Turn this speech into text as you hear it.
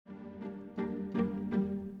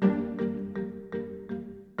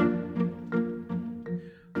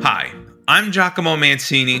Hi, I'm Giacomo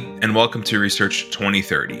Mancini, and welcome to Research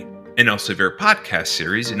 2030, an Elsevier podcast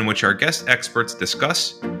series in which our guest experts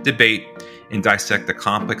discuss, debate, and dissect the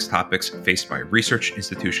complex topics faced by research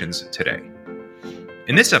institutions today.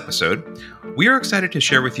 In this episode, we are excited to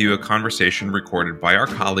share with you a conversation recorded by our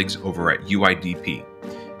colleagues over at UIDP,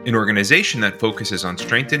 an organization that focuses on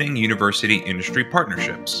strengthening university-industry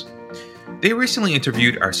partnerships. They recently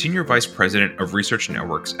interviewed our Senior Vice President of Research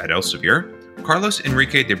Networks at Elsevier, Carlos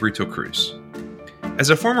Enrique de Brito Cruz. As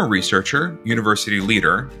a former researcher, university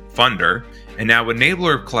leader, funder, and now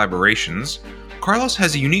enabler of collaborations, Carlos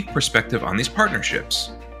has a unique perspective on these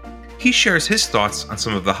partnerships. He shares his thoughts on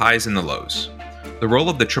some of the highs and the lows, the role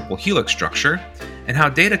of the triple helix structure, and how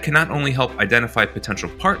data can not only help identify potential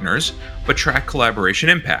partners, but track collaboration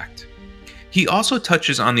impact. He also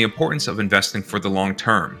touches on the importance of investing for the long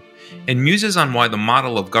term, and muses on why the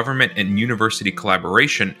model of government and university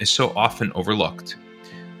collaboration is so often overlooked.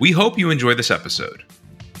 We hope you enjoy this episode.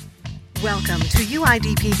 Welcome to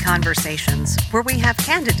UIDP Conversations, where we have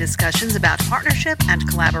candid discussions about partnership and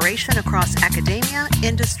collaboration across academia,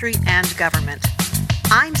 industry, and government.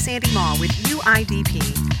 I'm Sandy Maw with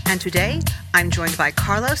UIDP, and today I'm joined by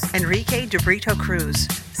Carlos Enrique de Brito Cruz,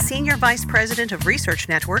 Senior Vice President of Research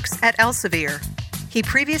Networks at Elsevier. He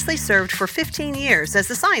previously served for 15 years as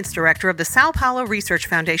the Science Director of the Sao Paulo Research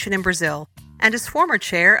Foundation in Brazil and is former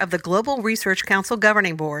Chair of the Global Research Council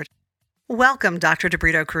Governing Board. Welcome, Dr. de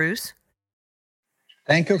Brito Cruz.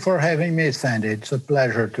 Thank you for having me, Sandy. It's a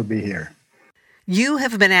pleasure to be here. You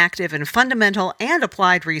have been active in fundamental and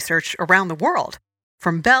applied research around the world,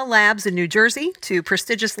 from Bell Labs in New Jersey to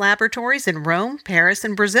prestigious laboratories in Rome, Paris,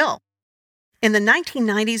 and Brazil. In the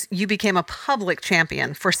 1990s, you became a public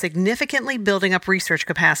champion for significantly building up research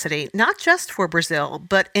capacity, not just for Brazil,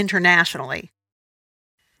 but internationally.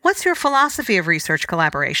 What's your philosophy of research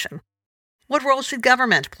collaboration? What role should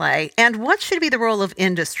government play, and what should be the role of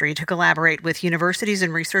industry to collaborate with universities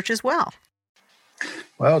and research as well?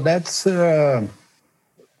 Well, that's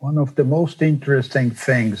one of the most interesting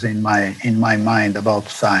things in my mind about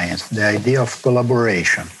science, the idea of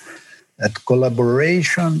collaboration. That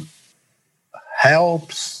collaboration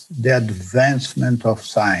helps the advancement of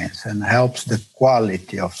science and helps the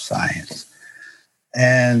quality of science.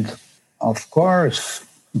 And of course,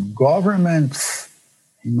 governments,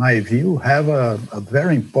 in my view, have a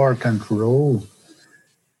very important role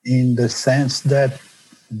in the sense that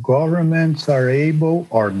governments are able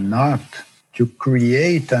or not to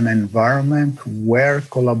create an environment where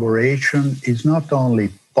collaboration is not only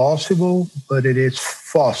possible, but it is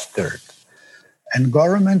fostered. And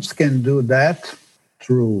governments can do that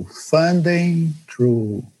through funding,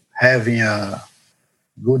 through having a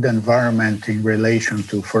good environment in relation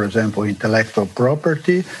to, for example, intellectual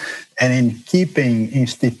property, and in keeping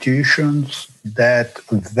institutions that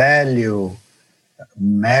value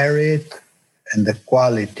merit and the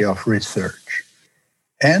quality of research.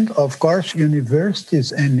 And of course,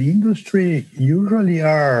 universities and industry usually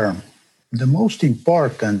are the most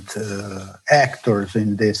important actors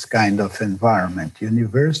in this kind of environment.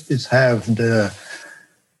 Universities have the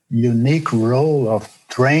unique role of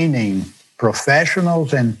training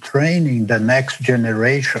professionals and training the next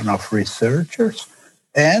generation of researchers.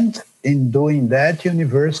 And in doing that,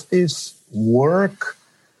 universities work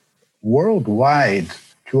worldwide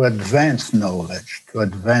to advance knowledge, to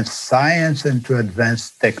advance science, and to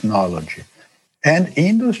advance technology. And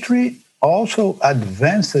industry also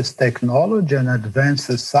advances technology and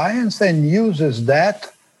advances science and uses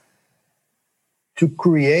that to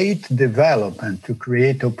create development, to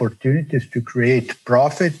create opportunities, to create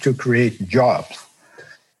profit, to create jobs.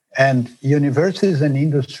 And universities and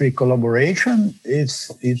industry collaboration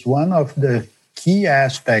is one of the key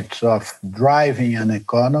aspects of driving an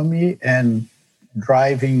economy and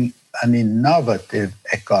driving an innovative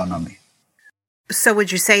economy. So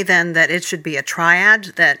would you say then that it should be a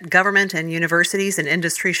triad, that government and universities and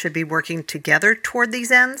industry should be working together toward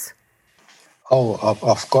these ends? Oh,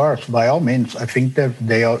 of course, by all means. I think that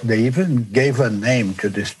they even gave a name to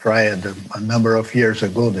this triad a number of years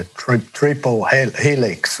ago, the triple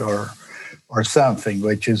helix or something,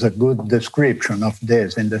 which is a good description of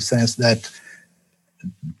this in the sense that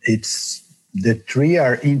the three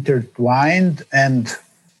are intertwined and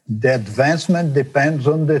the advancement depends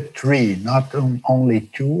on the three, not on only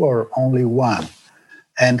two or only one.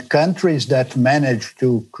 And countries that manage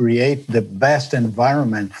to create the best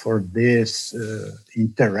environment for this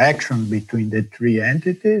interaction between the three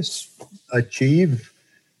entities achieve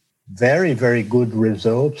very, very good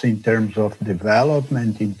results in terms of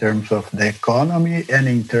development, in terms of the economy, and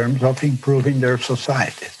in terms of improving their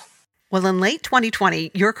societies. Well, in late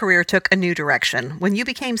 2020, your career took a new direction when you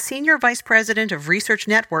became Senior Vice President of Research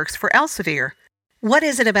Networks for Elsevier. What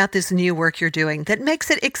is it about this new work you're doing that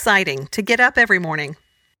makes it exciting to get up every morning?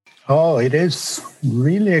 Oh, it is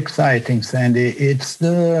really exciting, Sandy. It's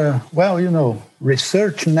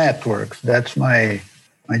research networks. That's the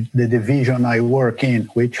division I work in,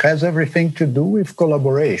 which has everything to do with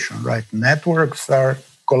collaboration, right? Networks are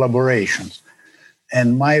collaborations.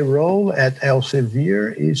 And my role at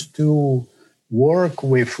Elsevier is to work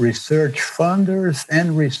with research funders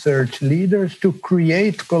and research leaders to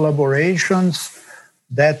create collaborations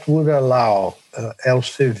that would allow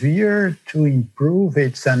Elsevier to improve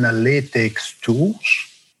its analytics tools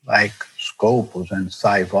like Scopus and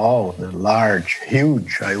SciVal, the large,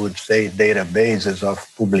 huge, I would say, databases of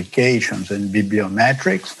publications and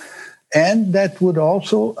bibliometrics, and that would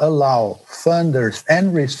also allow funders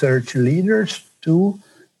and research leaders to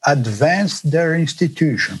advance their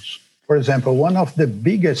institutions. For example, one of the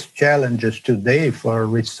biggest challenges today for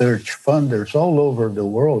research funders all over the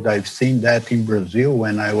world, I've seen that in Brazil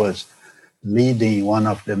when I was leading one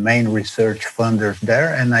of the main research funders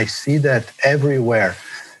there, and I see that everywhere,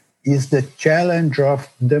 is the challenge of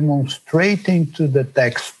demonstrating to the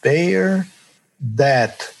taxpayer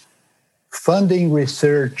that funding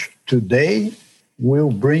research today will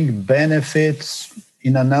bring benefits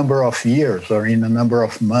in a number of years or in a number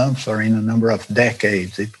of months or in a number of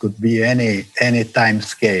decades. It could be any time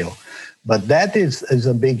scale. But that is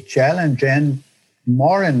a big challenge, and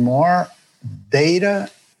more data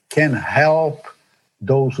can help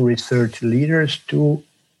those research leaders to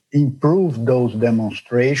improve those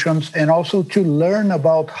demonstrations and also to learn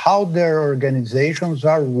about how their organizations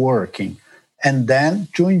are working and then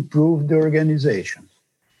to improve the organization.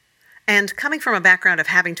 And coming from a background of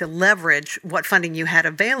having to leverage what funding you had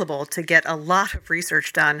available to get a lot of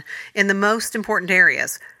research done in the most important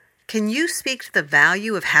areas, can you speak to the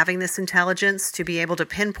value of having this intelligence to be able to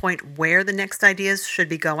pinpoint where the next ideas should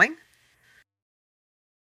be going?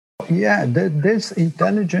 Yeah, this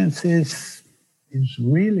intelligence is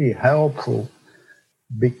really helpful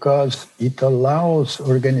because it allows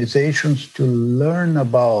organizations to learn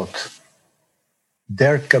about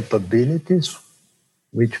their capabilities,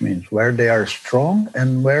 which means where they are strong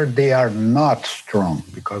and where they are not strong,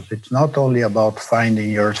 because it's not only about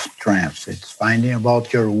finding your strengths, it's finding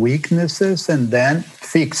about your weaknesses and then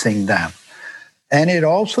fixing them. And it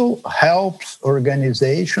also helps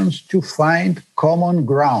organizations to find common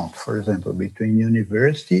ground, for example, between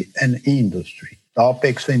university and industry,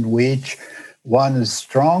 topics in which one is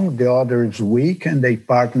strong, the other is weak, and they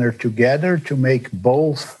partner together to make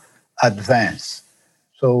both advance.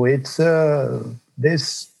 So it's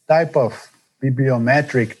this type of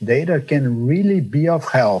bibliometric data can really be of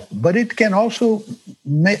help, but it can also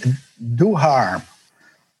do harm.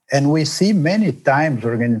 And we see many times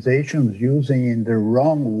organizations using in the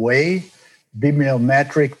wrong way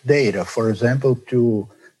bibliometric data, for example, to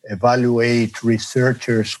evaluate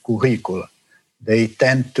researchers' curricula. They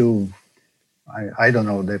tend to,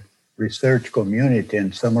 the research community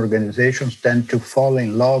and some organizations tend to fall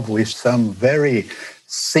in love with some very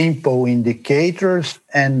simple indicators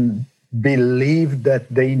and believe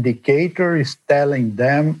that the indicator is telling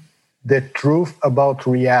them the truth about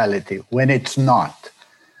reality when it's not.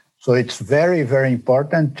 So it's very, very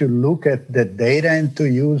important to look at the data and to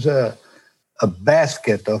use a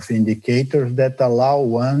basket of indicators that allow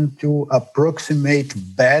one to approximate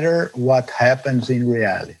better what happens in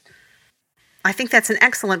reality. I think that's an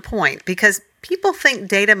excellent point because people think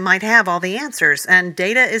data might have all the answers, and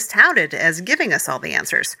data is touted as giving us all the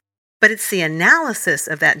answers. But it's the analysis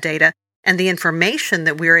of that data and the information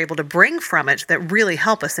that we're able to bring from it that really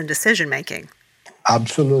help us in decision making.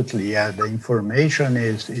 Absolutely, yeah. The information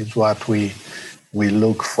is what we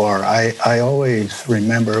look for. I always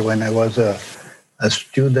remember when I was a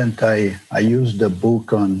student, I used a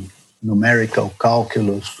book on numerical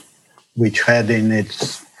calculus, which had in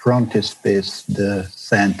its frontispiece the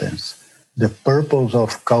sentence, "The purpose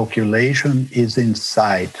of calculation is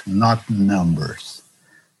insight, not numbers."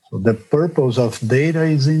 So the purpose of data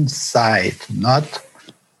is insight, not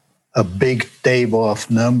a big table of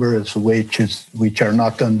numbers which are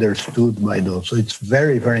not understood by those. So it's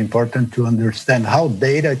very, very important to understand how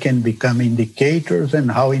data can become indicators and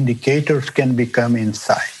how indicators can become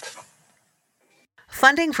insight.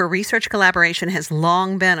 Funding for research collaboration has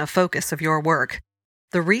long been a focus of your work.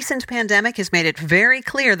 The recent pandemic has made it very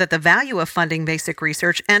clear that the value of funding basic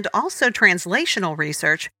research and also translational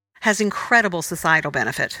research has incredible societal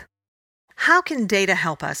benefit. How can data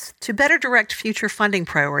help us to better direct future funding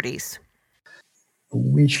priorities?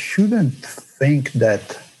 We shouldn't think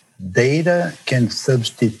that data can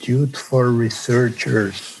substitute for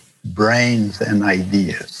researchers' brains and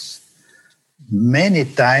ideas. Many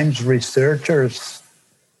times researchers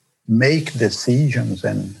make decisions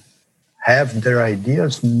and have their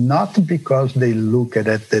ideas not because they look at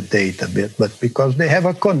the data bit, but because they have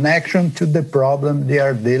a connection to the problem they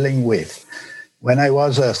are dealing with. When I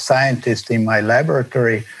was a scientist in my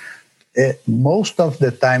laboratory, most of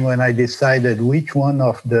the time when I decided which one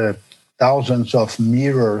of the thousands of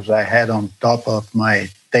mirrors I had on top of my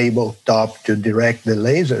tabletop to direct the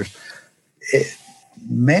lasers,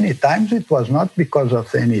 many times it was not because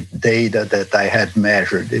of any data that I had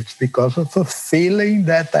measured. It's because of a feeling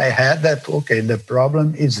that I had that, okay, the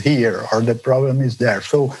problem is here or the problem is there.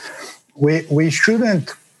 So we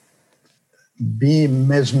shouldn't be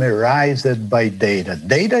mesmerized by data.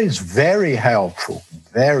 Data is very helpful,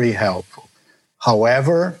 very helpful.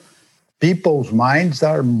 However, people's minds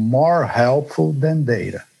are more helpful than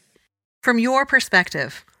data. From your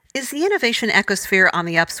perspective, is the innovation ecosphere on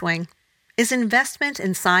the upswing? Is investment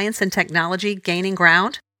in science and technology gaining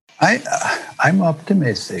ground? I'm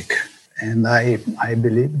optimistic, and I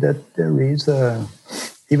believe that there is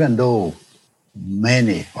even though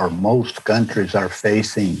many or most countries are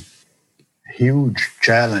facing huge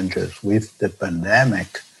challenges with the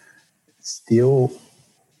pandemic, still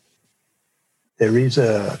there is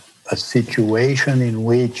a situation in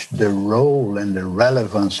which the role and the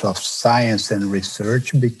relevance of science and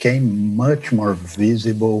research became much more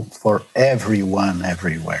visible for everyone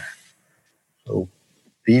everywhere. So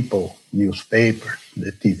people, newspapers,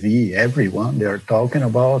 the TV, everyone, they are talking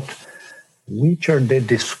about which are the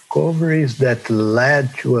discoveries that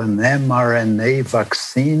led to an mRNA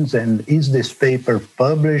vaccines, and is this paper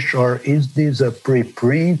published or is this a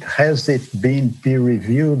preprint? Has it been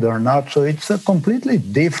peer-reviewed or not? So it's a completely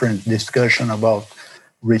different discussion about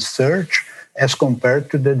research as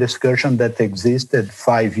compared to the discussion that existed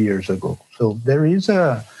 5 years ago. So there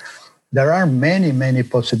are many, many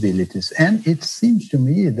possibilities. And it seems to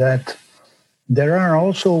me that there are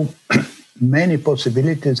also many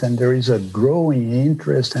possibilities, and there is a growing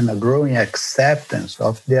interest and a growing acceptance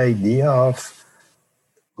of the idea of,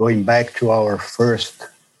 going back to our first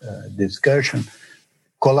discussion,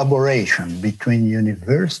 collaboration between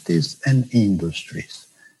universities and industries,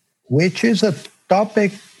 which is a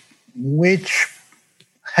topic which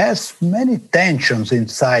has many tensions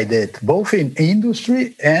inside it, both in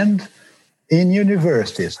industry and in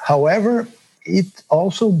universities. However, it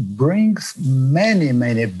also brings many,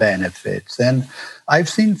 many benefits. And I've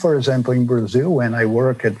seen, for example, in Brazil, when I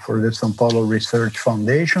worked for the São Paulo Research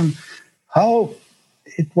Foundation, how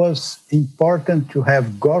it was important to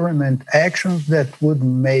have government actions that would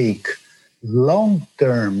make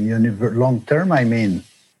long-term, I mean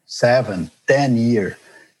 7, 10-year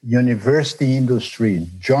university industry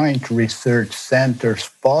joint research centers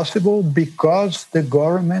possible because the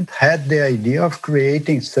government had the idea of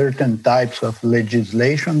creating certain types of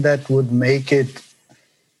legislation that would make it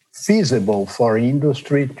feasible for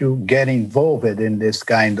industry to get involved in this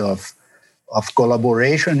kind of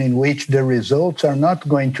collaboration in which the results are not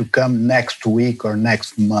going to come next week or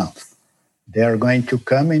next month. They are going to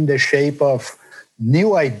come in the shape of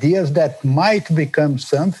new ideas that might become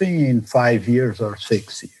something in 5 years or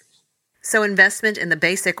 6 years. So investment in the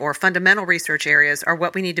basic or fundamental research areas are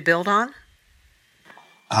what we need to build on?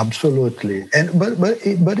 Absolutely.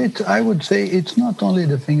 But I would say it's not only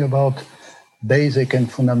the thing about basic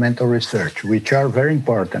and fundamental research, which are very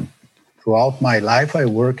important. Throughout my life, I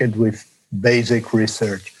worked with basic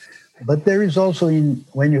research. But there is also,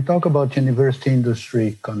 when you talk about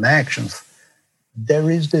university-industry connections,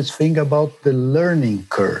 there is this thing about the learning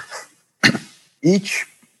curve. Each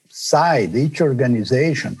side, each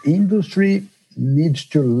organization, industry needs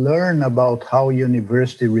to learn about how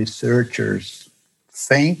university researchers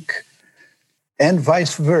think and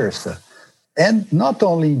vice versa. And not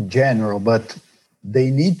only in general, but they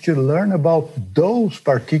need to learn about those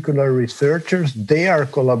particular researchers they are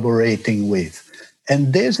collaborating with.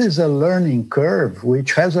 And this is a learning curve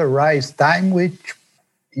which has a rise time which,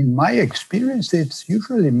 in my experience, it's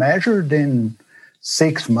usually measured in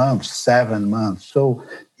 6 months, 7 months. So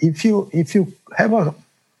if you have a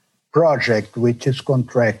project which is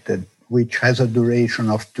contracted, which has a duration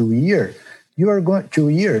of 2 years, you are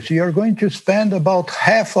going to spend about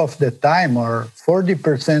half of the time or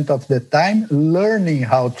 40% of the time learning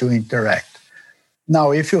how to interact.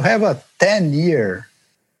 Now, if you have a 10-year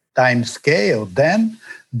time scale, then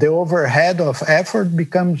the overhead of effort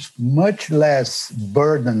becomes much less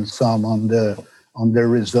burdensome on the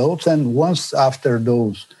results. And once after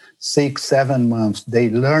those 6-7 months, they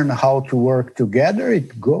learn how to work together,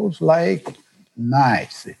 it goes like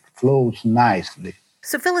nice. It flows nicely.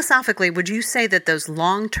 So philosophically, would you say that those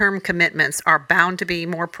long-term commitments are bound to be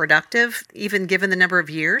more productive, even given the number of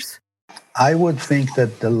years? I would think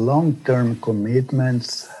that the long-term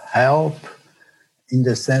commitments help in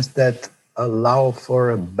the sense that allow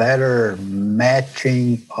for a better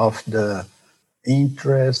matching of the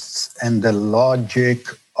interests and the logic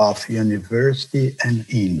of university and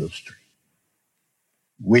industry,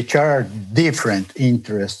 which are different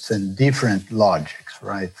interests and different logics,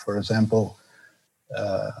 right? For example,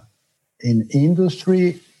 in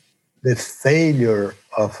industry, the failure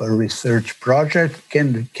of a research project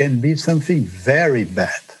can be something very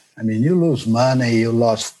bad. I mean, you lose money, you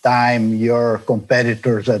lost time, your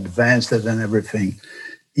competitors advanced and everything.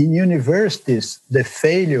 In universities, the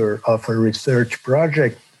failure of a research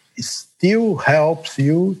project still helps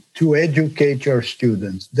you to educate your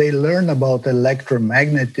students. They learn about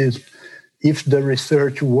electromagnetism, if the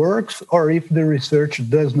research works or if the research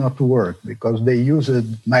does not work, because they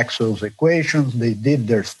used Maxwell's equations, they did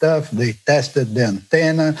their stuff, they tested the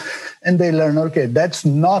antenna, and they learn, okay, that's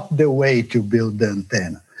not the way to build the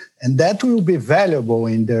antenna. And that will be valuable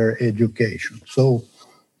in their education. So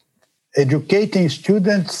educating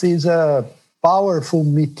students is a powerful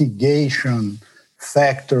mitigation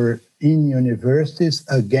factor in universities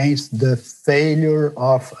against the failure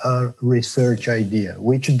of a research idea,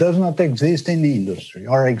 which does not exist in industry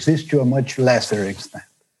or exists to a much lesser extent.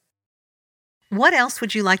 What else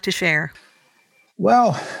would you like to share?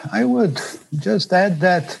 Well, I would just add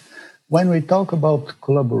that when we talk about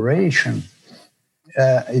collaboration,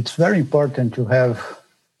 it's very important to have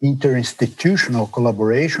interinstitutional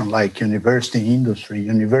collaboration like university industry,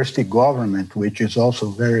 university government, which is also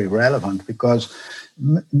very relevant because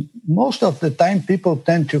most of the time people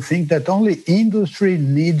tend to think that only industry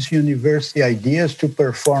needs university ideas to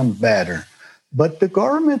perform better. But the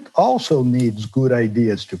government also needs good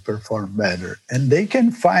ideas to perform better. And they can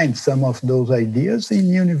find some of those ideas in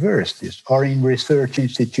universities or in research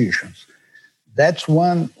institutions. That's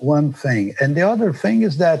one thing. And the other thing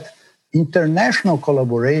is that international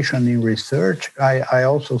collaboration in research, I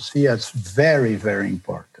also see as very, very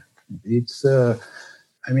important. It's,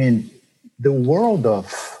 the world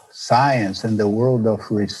of science and the world of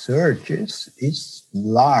research is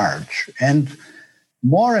large. And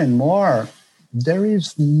more, there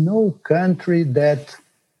is no country that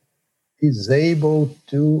is able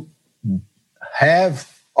to have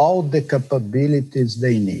all the capabilities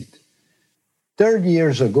they need. 30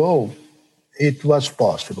 years ago, it was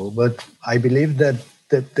possible, but I believe that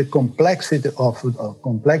the complexity of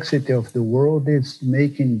the world is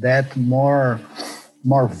making that more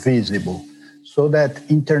visible. So that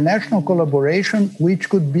international collaboration, which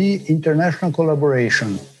could be international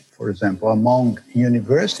collaboration, for example, among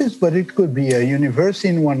universities, but it could be a university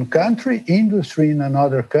in one country, industry in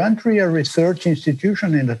another country, a research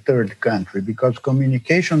institution in a third country, because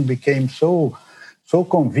communication became so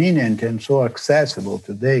convenient and so accessible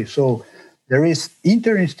today. So there is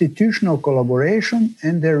interinstitutional collaboration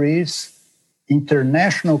and there is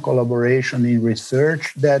international collaboration in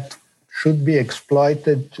research that should be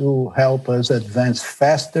exploited to help us advance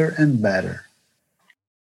faster and better.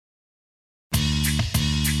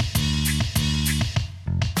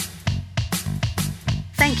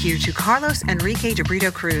 Thank you to Carlos Enrique de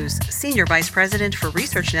Brito Cruz, Senior Vice President for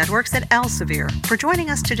Research Networks at Elsevier, for joining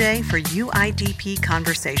us today for UIDP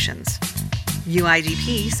Conversations.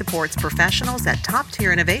 UIDP supports professionals at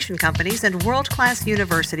top-tier innovation companies and world-class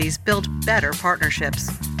universities build better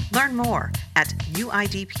partnerships. Learn more at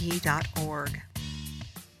uidp.org.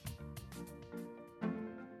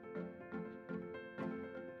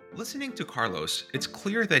 Listening to Carlos, it's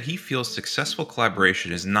clear that he feels successful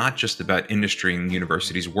collaboration is not just about industry and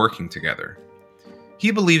universities working together.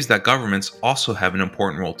 He believes that governments also have an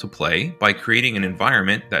important role to play by creating an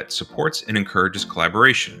environment that supports and encourages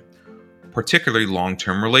collaboration, particularly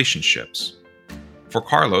long-term relationships. For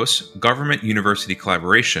Carlos, government-university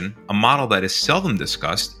collaboration, a model that is seldom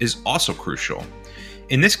discussed, is also crucial.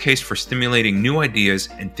 In this case, for stimulating new ideas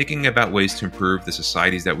and thinking about ways to improve the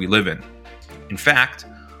societies that we live in. In fact,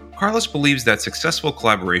 Carlos believes that successful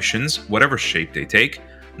collaborations, whatever shape they take,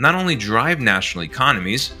 not only drive national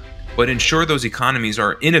economies, but ensure those economies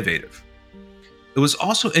are innovative. It was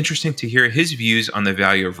also interesting to hear his views on the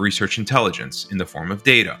value of research intelligence in the form of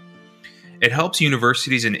data. It helps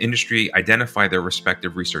universities and industry identify their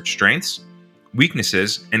respective research strengths,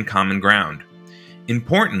 weaknesses, and common ground.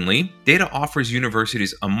 Importantly, data offers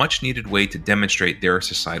universities a much-needed way to demonstrate their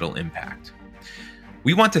societal impact.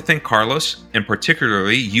 We want to thank Carlos, and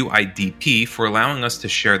particularly UIDP, for allowing us to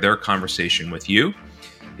share their conversation with you.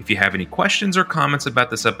 If you have any questions or comments about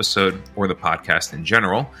this episode or the podcast in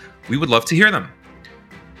general, we would love to hear them.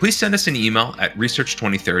 Please send us an email at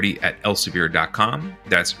research2030@elsevier.com.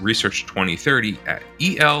 That's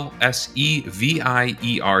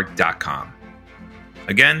research2030@elsevier.com.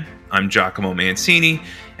 Again, I'm Giacomo Mancini,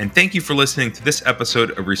 and thank you for listening to this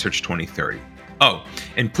episode of Research 2030. Oh,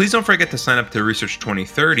 and please don't forget to sign up to Research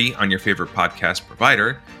 2030 on your favorite podcast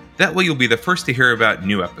provider. That way you'll be the first to hear about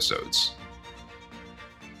new episodes.